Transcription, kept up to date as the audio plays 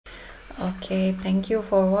Okay, thank you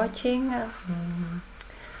for watching.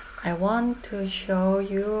 I want to show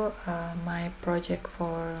you my project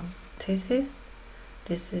for thesis.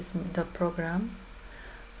 This is the program.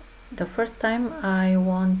 The first time I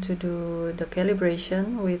want to do the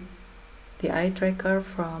calibration with the eye tracker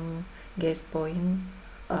from gaze point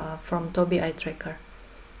from Tobii eye tracker.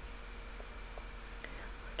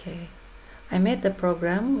 Okay, I made the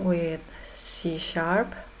program with C#,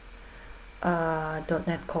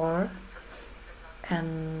 .NET Core,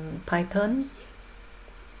 and Python,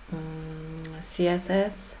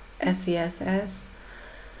 CSS, SCSS,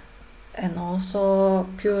 and also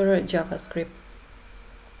pure JavaScript.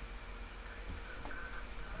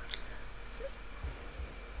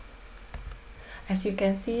 As you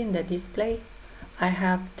can see in the display, I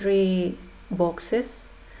have 3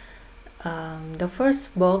 boxes. The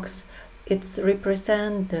first box, it's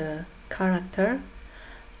represent the character.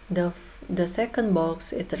 The second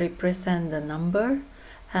box, it represent the number,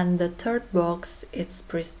 and the third box, it's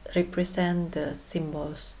represent the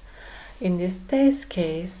symbols. In this test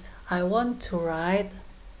case, I want to write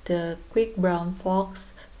the quick brown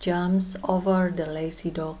fox jumps over the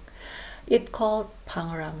lazy dog. It called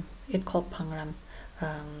Pangram.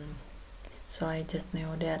 So I just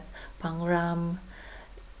know that Pangram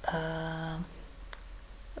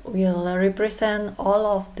will represent all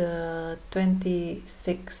of the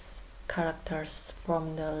 26 characters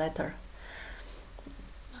from the letter.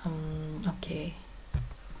 Okay,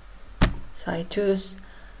 so I choose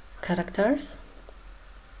characters.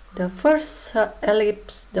 The first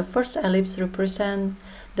ellipse represent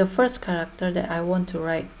the first character that I want to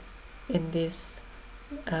write. In this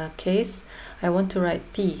case, I want to write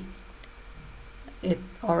T. It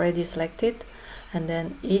already selected, and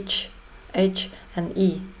then H and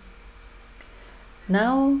E.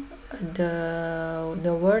 Now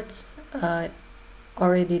the words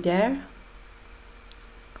already there.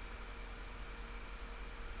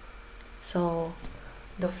 So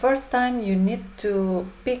the first time you need to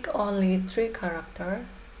pick only 3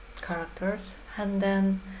 characters, and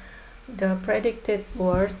then the predicted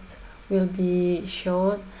words will be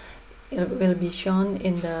shown in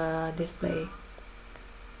the display.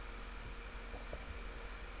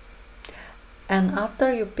 And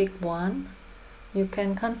after you pick one, you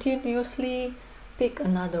can continuously pick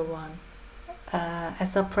another one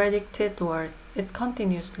as a predicted word. It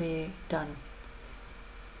continuously done.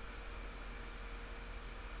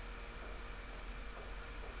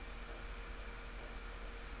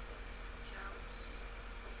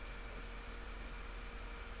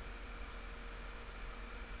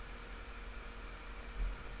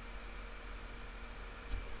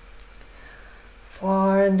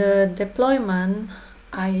 For the deployment,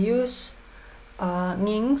 I use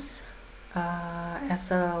nginx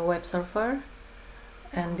as a web server,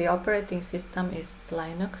 and the operating system is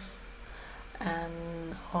Linux.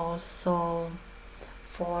 And also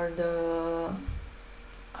for the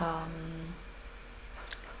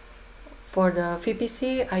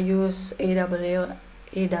VPC, I use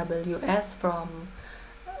AWS from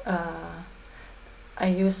I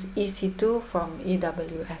use EC2 from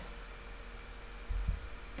AWS.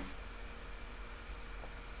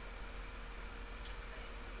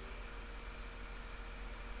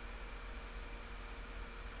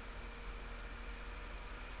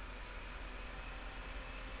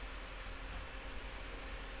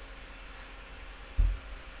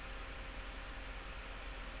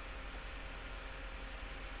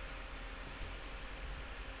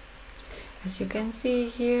 As you can see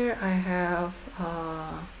here, I have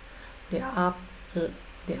the up,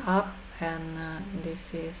 and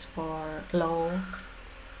this is for low,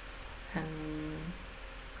 and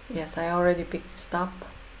yes, I already picked stop,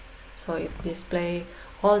 so it display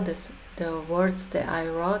all the words that I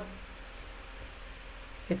wrote.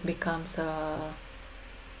 It becomes a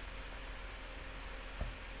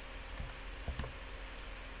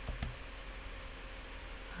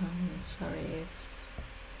sorry,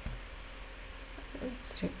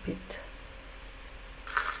 let's repeat.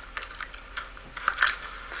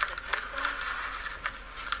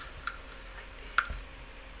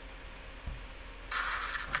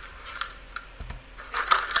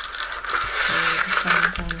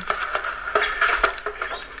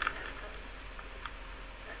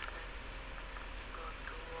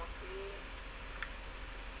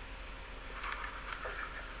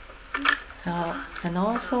 And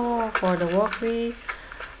also for the walkway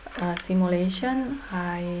simulation,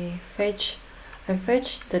 I fetch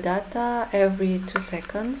the data every 2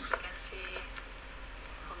 seconds. You can see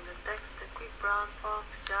from the text, the quick brown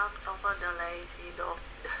fox jumps over the lazy dog.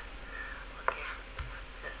 Okay,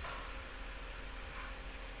 just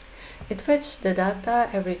it fetches the data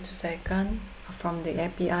every 2 seconds from the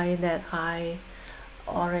API that I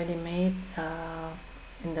already made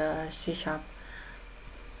in the C#.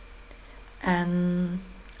 And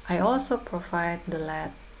I also provide the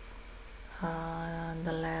LED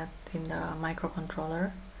in the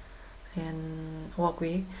microcontroller in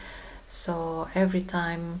Walkwe. So every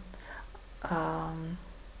time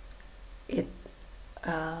it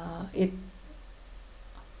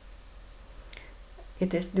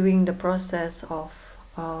is doing the process of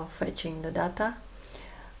fetching the data,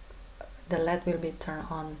 the LED will be turned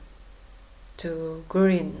on to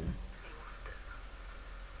green.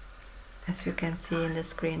 As you can see in the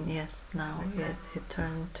screen, yes, now it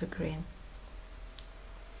turned to green.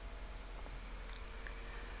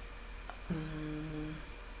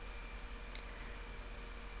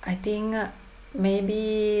 I think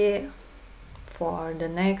maybe for the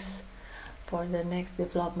next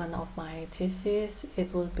development of my thesis,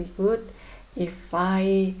 it will be good if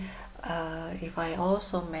I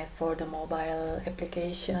also made for the mobile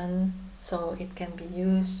application, so it can be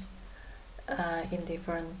used in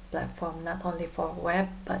different platform, not only for web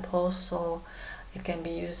but also it can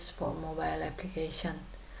be used for mobile application.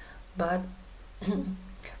 But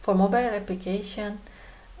for mobile application,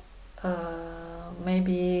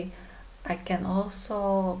 maybe I can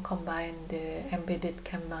also combine the embedded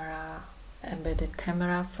camera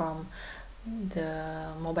from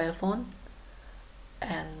the mobile phone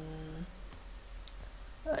and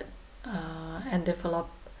develop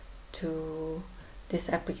to this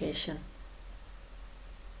application.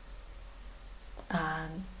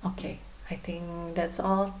 And okay, I think that's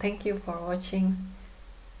all. Thank you for watching.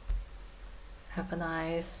 Have a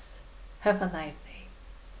nice day.